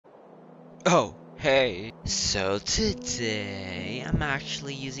Oh, hey. So today, I'm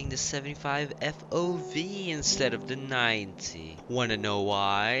actually using the 75 FOV instead of the 90. Wanna know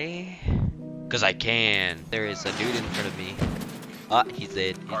why? Cause I can. There is a dude in front of me. Ah, he's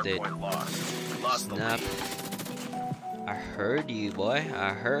dead. He's dead. Snap. I heard you, boy. I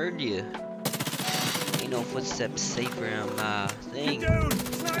heard you. Ain't no footsteps safe around my thing.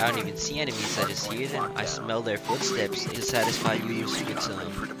 I don't even see enemies, I just hear them. I smell their footsteps to satisfy you with some.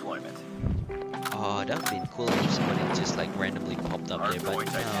 Oh, that would've been cool if somebody just like randomly popped up there, but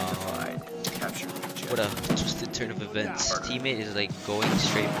no. What a twisted turn of events. Teammate is like going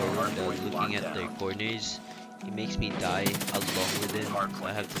straight forward, looking at their corners. It makes me die along with him. So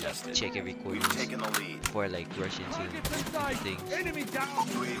I have to like check every corner before I like rush into things.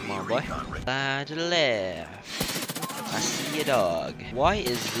 Come on, boy. To the left. I see a dog. Why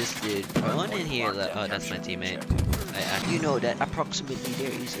is this dude prone in here? Oh, that's my teammate. You know that approximately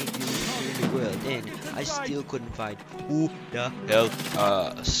there is a unicorn in the world, and I still couldn't find who the hell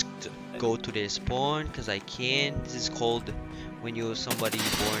go to their spawn, because I can. This is called when you're somebody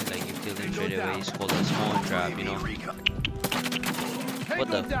born, like you kill them straight away. It's called a spawn trap, you know. What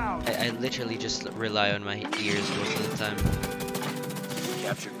the? I literally just rely on my ears most of the time.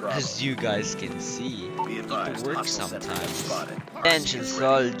 As you guys can see, it works sometimes. Attention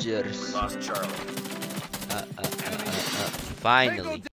soldiers. Finally.